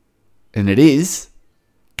 and it is,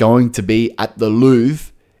 going to be at the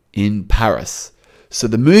Louvre in Paris." So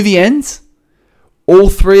the movie ends, all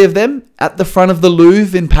 3 of them at the front of the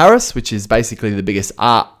Louvre in Paris, which is basically the biggest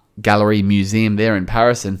art gallery museum there in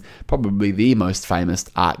Paris, and probably the most famous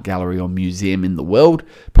art gallery or museum in the world,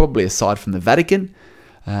 probably aside from the Vatican.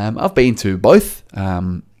 I've been to both.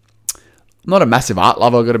 Not a massive art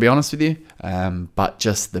lover, I've got to be honest with you, but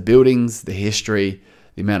just the buildings, the history,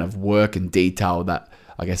 the amount of work and detail that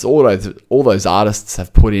I guess all those artists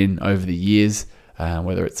have put in over the years,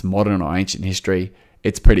 whether it's modern or ancient history,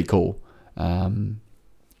 it's pretty cool.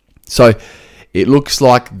 So it looks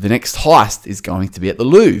like the next heist is going to be at the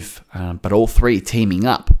Louvre, but all 3 teaming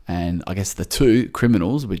up. And I guess the 2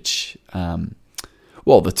 criminals, which,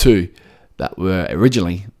 the 2 that were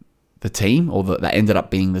originally the team, or that ended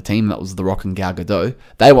up being the team, that was The Rock and Gal Gadot,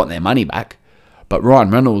 they want their money back. But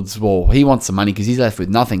Ryan Reynolds, he wants some money because he's left with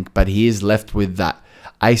nothing, but he is left with that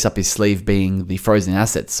ace up his sleeve being the frozen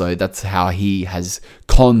assets. So that's how he has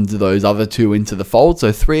conned those other 2 into the fold.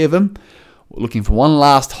 So 3 of them looking for one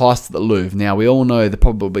last heist at the Louvre. Now, we all know they're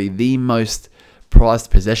probably the most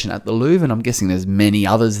prized possession at the Louvre, and I'm guessing there's many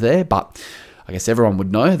others there, but I guess everyone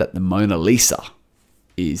would know that the Mona Lisa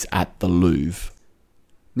is at the Louvre.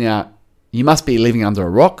 Now, you must be living under a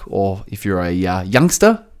rock, or if you're a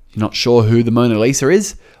youngster, you're not sure who the Mona Lisa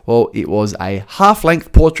is. Well, it was a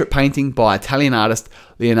half-length portrait painting by Italian artist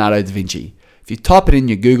Leonardo da Vinci. If you type it in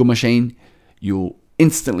your Google machine, you'll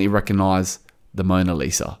instantly recognize the Mona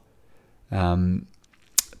Lisa.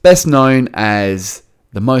 Best known as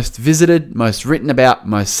the most visited, most written about,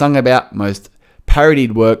 most sung about, most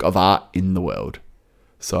parodied work of art in the world.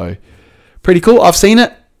 So, pretty cool. I've seen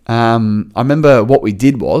it. I remember what we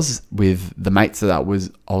did was, with the mates that I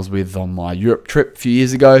was with on my Europe trip a few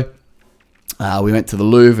years ago, we went to the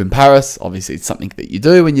Louvre in Paris. Obviously, it's something that you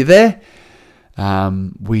do when you're there.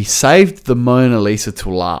 We saved the Mona Lisa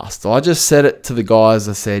till last. So I just said it to the guys.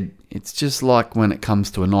 I said, it's just like when it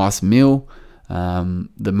comes to a nice meal.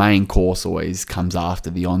 The main course always comes after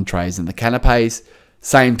the entrees and the canapes.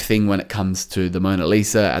 Same thing when it comes to the Mona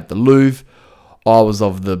Lisa at the Louvre. I was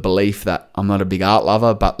of the belief that I'm not a big art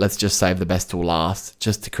lover, but let's just save the best till last,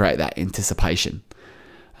 just to create that anticipation.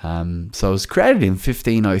 So it was created in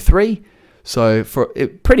 1503. So for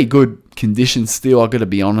pretty good condition still, I've got to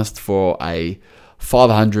be honest, for a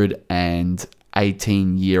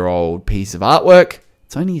 518-year-old piece of artwork.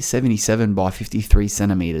 It's only 77 by 53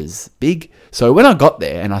 centimeters big. So when I got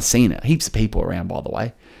there and I seen it, heaps of people around, by the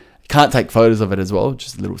way. Can't take photos of it as well,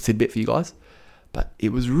 just a little tidbit for you guys. But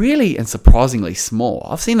it was really and surprisingly small.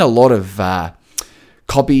 I've seen a lot of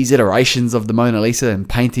copies, iterations of the Mona Lisa and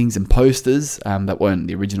paintings and posters that weren't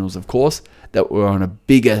the originals, of course, that were on a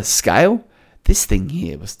bigger scale. This thing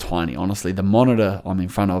here was tiny, honestly. The monitor I'm in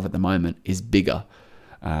front of at the moment is bigger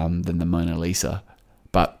than the Mona Lisa.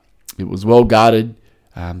 But it was well guarded,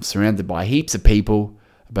 surrounded by heaps of people.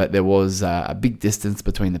 But there was a big distance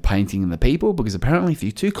between the painting and the people, because apparently if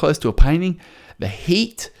you're too close to a painting, the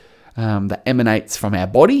heat that emanates from our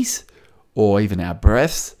bodies or even our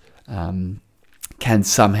breaths can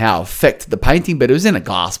somehow affect the painting. But it was in a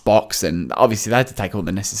glass box, and obviously they had to take all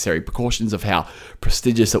the necessary precautions of how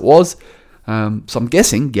prestigious it was. So I'm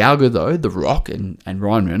guessing Gal Gadot, The Rock, and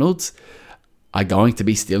Ryan Reynolds are going to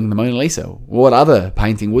be stealing the Mona Lisa. What other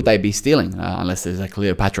painting would they be stealing? Unless there's a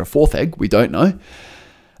Cleopatra fourth egg, we don't know.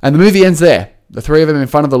 And the movie ends there. The three of them in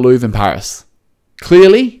front of the Louvre in Paris.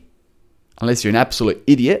 Clearly, unless you're an absolute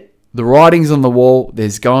idiot, the writing's on the wall.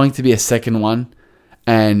 There's going to be a second one.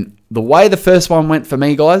 And the way the first one went for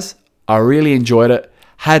me, guys, I really enjoyed it.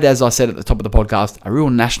 Had, as I said at the top of the podcast, a real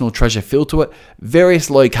national treasure feel to it. Various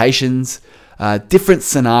locations, different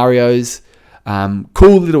scenarios,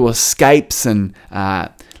 cool little escapes and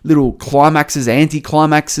little climaxes,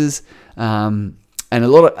 anti-climaxes, and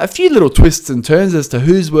a few little twists and turns as to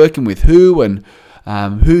who's working with who and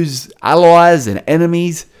who's allies and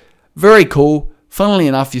enemies. Very cool. Funnily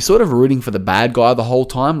enough, you're sort of rooting for the bad guy the whole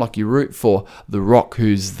time. Like you root for The Rock,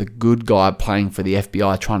 who's the good guy playing for the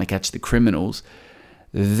FBI, trying to catch the criminals.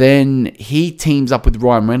 Then he teams up with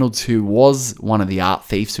Ryan Reynolds, who was one of the art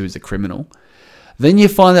thieves, who's a criminal. Then you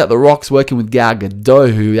find out The Rock's working with Gal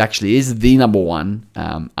Gadot, who actually is the number one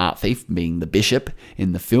art thief, being the bishop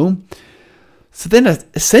in the film. So then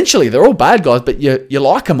essentially they're all bad guys, but you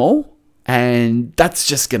like them all. And that's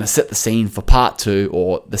just going to set the scene for part 2,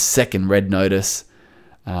 or the second Red Notice.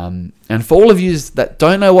 And for all of you that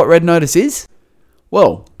don't know what Red Notice is,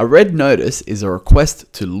 well, a Red Notice is a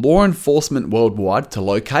request to law enforcement worldwide to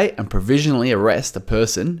locate and provisionally arrest a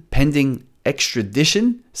person pending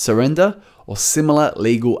extradition, surrender, or similar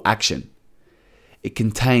legal action. It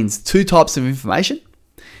contains 2 types of information.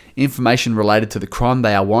 Information related to the crime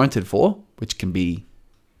they are warranted for, which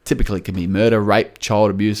typically can be murder, rape, child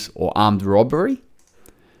abuse, or armed robbery.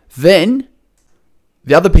 Then,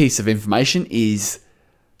 the other piece of information is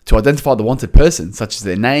to identify the wanted person, such as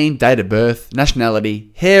their name, date of birth, nationality,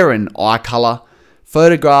 hair and eye color,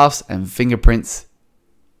 photographs, and fingerprints,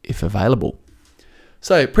 if available.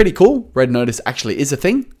 So, pretty cool. Red Notice actually is a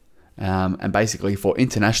thing, and basically for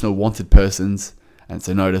international wanted persons, and it's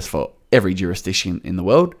a notice for every jurisdiction in the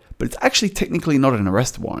world, but it's actually technically not an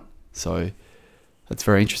arrest warrant. So, that's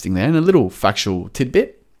very interesting there. And a little factual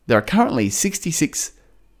tidbit. There are currently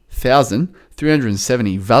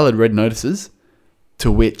 66,370 valid Red Notices, to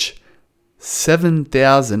which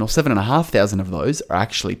 7,000 or 7,500 of those are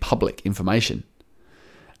actually public information.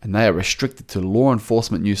 And they are restricted to law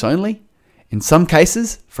enforcement use only. In some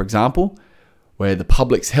cases, for example, where the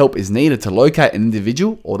public's help is needed to locate an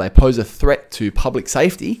individual or they pose a threat to public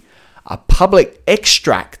safety, a public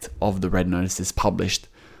extract of the Red Notice is published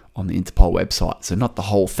on the Interpol website. So not the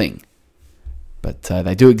whole thing, but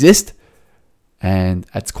they do exist, and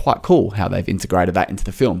it's quite cool how they've integrated that into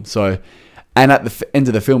the film. So, and at the end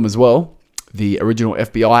of the film as well, the original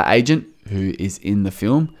FBI agent who is in the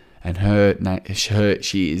film, and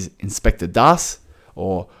she is Inspector Das,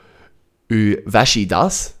 or Urvashi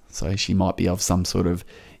Das. So she might be of some sort of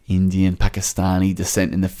Indian, Pakistani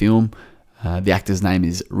descent in the film. The actor's name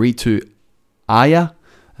is Ritu Arya.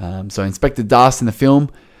 So Inspector Das in the film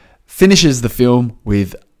finishes the film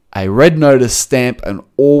with a Red Notice stamp on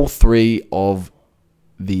all three of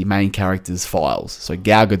the main characters' files. So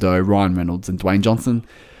Gal Gadot, Ryan Reynolds, and Dwayne Johnson,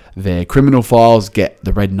 their criminal files get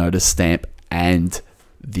the Red Notice stamp, and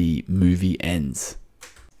the movie ends.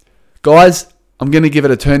 Guys, I'm going to give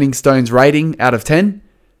it a Turning Stones rating out of 10.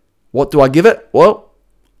 What do I give it? Well,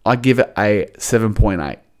 I give it a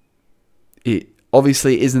 7.8. It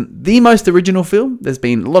obviously isn't the most original film. There's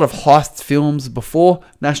been a lot of heist films before.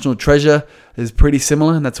 National Treasure is pretty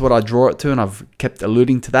similar, and that's what I draw it to, and I've kept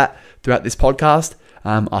alluding to that throughout this podcast.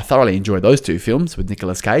 I thoroughly enjoy those two films with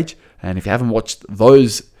Nicolas Cage, and if you haven't watched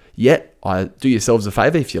those yet, I do yourselves a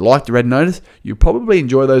favour. If you liked Red Notice, you probably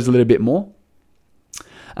enjoy those a little bit more.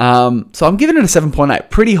 So I'm giving it a 7.8.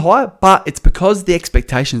 Pretty high, but it's because the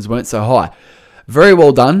expectations weren't so high. Very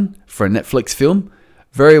well done for a Netflix film.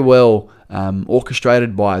 Very well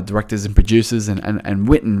orchestrated by directors and producers, and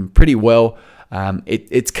written pretty well.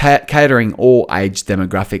 It's catering all age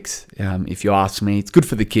demographics, if you ask me. It's good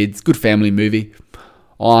for the kids, good family movie.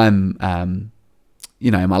 I'm in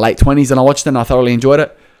my late 20s and I watched it and I thoroughly enjoyed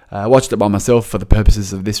it. I watched it by myself for the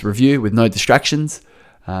purposes of this review with no distractions.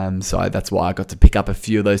 So that's why I got to pick up a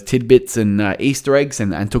few of those tidbits and Easter eggs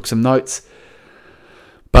and took some notes.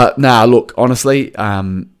 But look, honestly,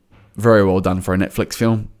 very well done for a Netflix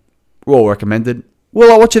film. Well recommended.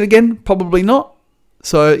 Will I watch it again? Probably not.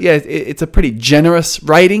 So yeah, it's a pretty generous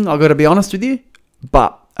rating, I've got to be honest with you.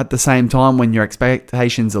 But at the same time, when your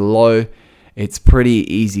expectations are low, it's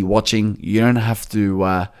pretty easy watching. You don't have to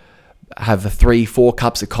have 3-4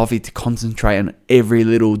 cups of coffee to concentrate on every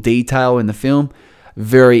little detail in the film.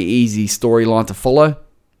 Very easy storyline to follow.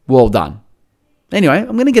 Well done. Anyway,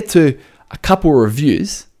 I'm going to get to a couple of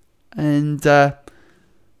reviews, and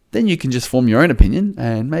then you can just form your own opinion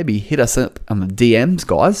and maybe hit us up on the DMs,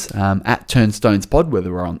 guys, at TurnStonesPod,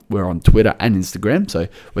 whether we're on Twitter and Instagram. So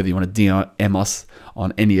whether you want to DM us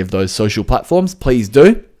on any of those social platforms, please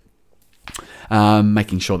do.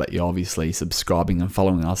 Making sure that you're obviously subscribing and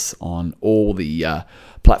following us on all the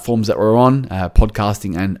platforms that we're on,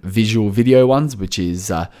 podcasting and visual video ones, which is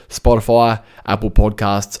Spotify, Apple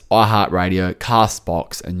Podcasts, iHeartRadio,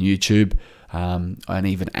 CastBox, and YouTube, and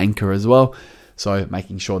even Anchor as well. So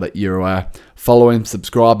making sure that you're following,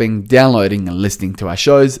 subscribing, downloading, and listening to our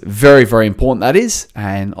shows. Very, very important, that is.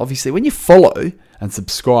 And obviously, when you follow and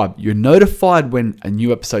subscribe, you're notified when a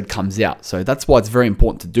new episode comes out. So that's why it's very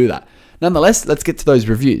important to do that. Nonetheless, let's get to those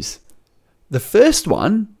reviews. The first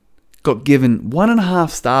one got given 1.5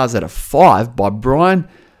 stars out of 5 by Brian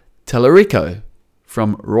Tellerico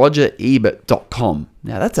from RogerEbert.com.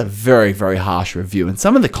 Now, that's a very, very harsh review. And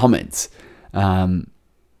some of the comments,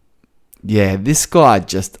 this guy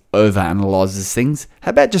just overanalyzes things.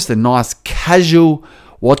 How about just a nice casual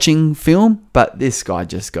watching film? But this guy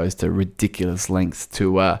just goes to ridiculous lengths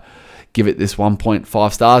to give it this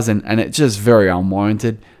 1.5 stars, and it's just very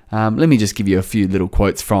unwarranted. Let me just give you a few little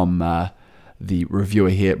quotes from the reviewer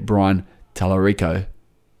here, Brian Tellerico.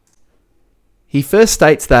 He first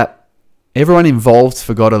states that everyone involved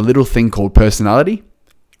forgot a little thing called personality.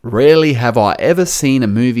 Rarely have I ever seen a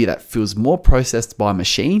movie that feels more processed by a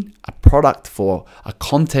machine, a product for a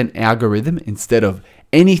content algorithm, instead of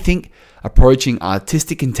anything approaching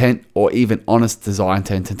artistic intent or even honest desire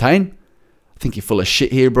to entertain. I think you're full of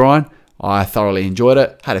shit here, Brian. I thoroughly enjoyed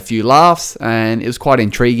it, had a few laughs, and it was quite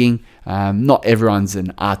intriguing. Not everyone's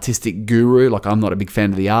an artistic guru, like I'm not a big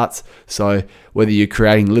fan of the arts, so whether you're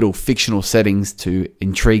creating little fictional settings to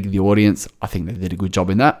intrigue the audience, I think they did a good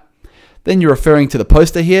job in that. Then you're referring to the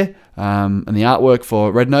poster here and the artwork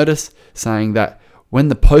for Red Notice, saying that when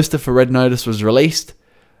the poster for Red Notice was released,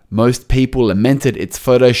 most people lamented its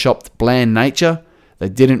photoshopped bland nature. They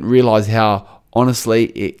didn't realize how honestly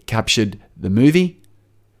it captured the movie.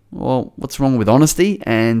 Well, what's wrong with honesty?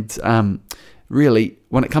 And really,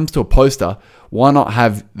 when it comes to a poster, why not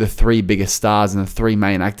have the 3 biggest stars and the 3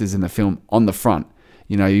 main actors in the film on the front?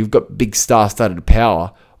 You know, you've got big star-studded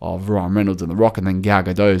power of Ryan Reynolds and The Rock, and then Gal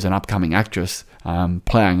Gadot is an upcoming actress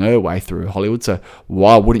playing her way through Hollywood. So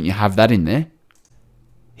why wouldn't you have that in there?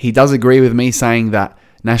 He does agree with me saying that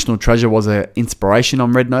National Treasure was an inspiration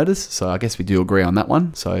on Red Notice. So I guess we do agree on that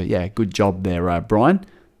one. So yeah, good job there, Brian.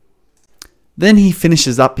 Then he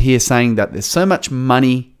finishes up here saying that there's so much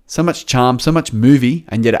money, so much charm, so much movie,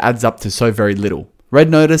 and yet it adds up to so very little. Red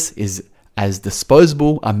Notice is as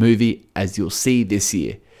disposable a movie as you'll see this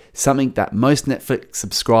year. something that most Netflix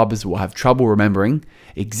subscribers will have trouble remembering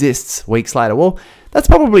exists weeks later. Well, that's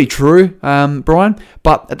probably true, Brian,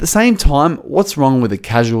 but at the same time, what's wrong with a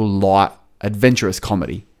casual, light, adventurous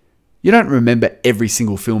comedy? You don't remember every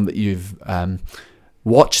single film that you've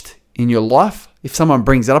watched in your life. If someone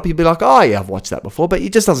brings it up, you'd be like, oh yeah, I've watched that before, but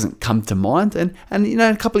it just doesn't come to mind. And in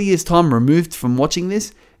a couple of years' time removed from watching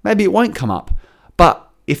this, maybe it won't come up. But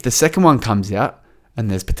if the second one comes out, and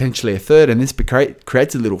there's potentially a third, and this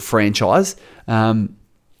creates a little franchise,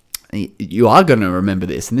 you are going to remember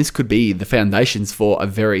this, and this could be the foundations for a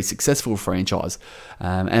very successful franchise.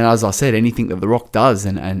 And as I said, anything that The Rock does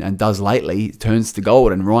and does lately turns to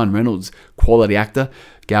gold. And Ryan Reynolds, quality actor,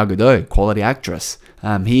 Gal Gadot, quality actress.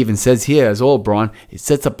 He even says here as well, Brian, it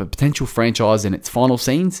sets up a potential franchise in its final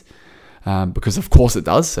scenes, because of course it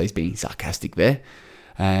does. So he's being sarcastic there.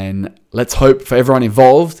 And let's hope for everyone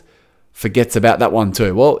involved forgets about that one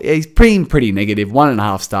too. Well, he's pretty negative,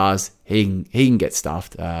 1.5 stars. He can get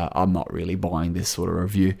stuffed. I'm not really buying this sort of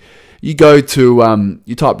review. You go to,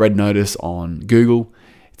 you type Red Notice on Google.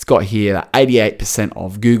 It's got here that 88%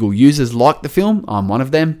 of Google users like the film. I'm one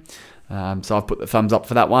of them. So I've put the thumbs up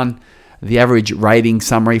for that one. The average rating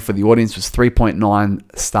summary for the audience was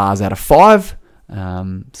 3.9 stars out of 5.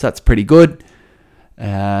 So that's pretty good.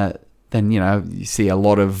 Then, you see a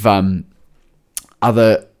lot of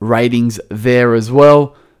other ratings there as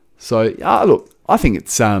well. So, look, I think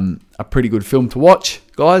it's a pretty good film to watch,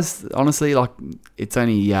 guys. Honestly, it's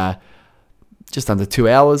only just under 2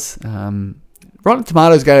 hours. Rotten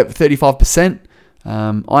Tomatoes gave it 35%.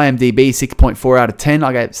 IMDb 6.4 out of 10.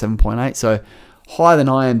 I gave it 7.8. So higher than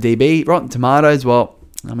IMDb. Rotten Tomatoes, well,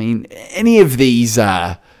 I mean, any of these,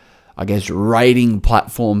 rating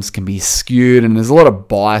platforms can be skewed, and there's a lot of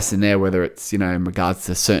bias in there, whether it's, in regards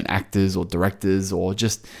to certain actors or directors, or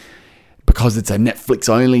just because it's a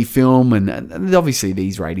Netflix-only film, and obviously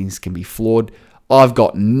these ratings can be flawed. I've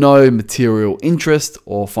got no material interest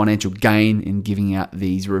or financial gain in giving out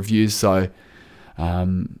these reviews, so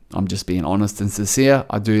I'm just being honest and sincere.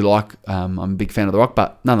 I do I'm a big fan of The Rock,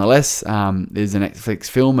 but nonetheless, there's a Netflix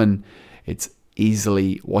film, and it's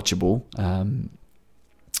easily watchable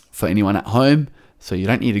for anyone at home. So you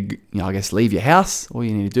don't need to, leave your house. All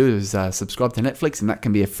you need to do is subscribe to Netflix, and that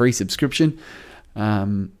can be a free subscription.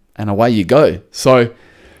 And away you go. So,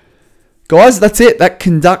 guys, that's it. That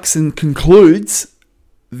conducts and concludes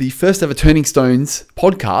the first ever Turning Stones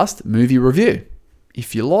podcast movie review.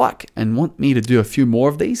 If you like and want me to do a few more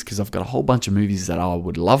of these, because I've got a whole bunch of movies that I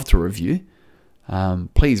would love to review,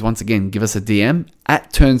 please, once again, give us a DM.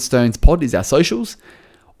 At TurnStonesPod is our socials.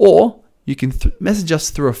 Or you can message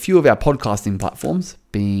us through a few of our podcasting platforms,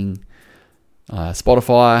 being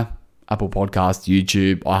Spotify, Apple Podcasts,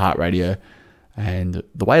 YouTube, iHeartRadio. And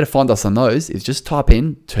the way to find us on those is just type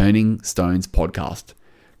in Turning Stones Podcast.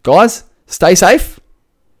 Guys, stay safe,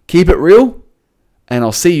 keep it real, and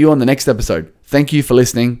I'll see you on the next episode. Thank you for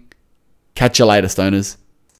listening. Catch you later, Stoners.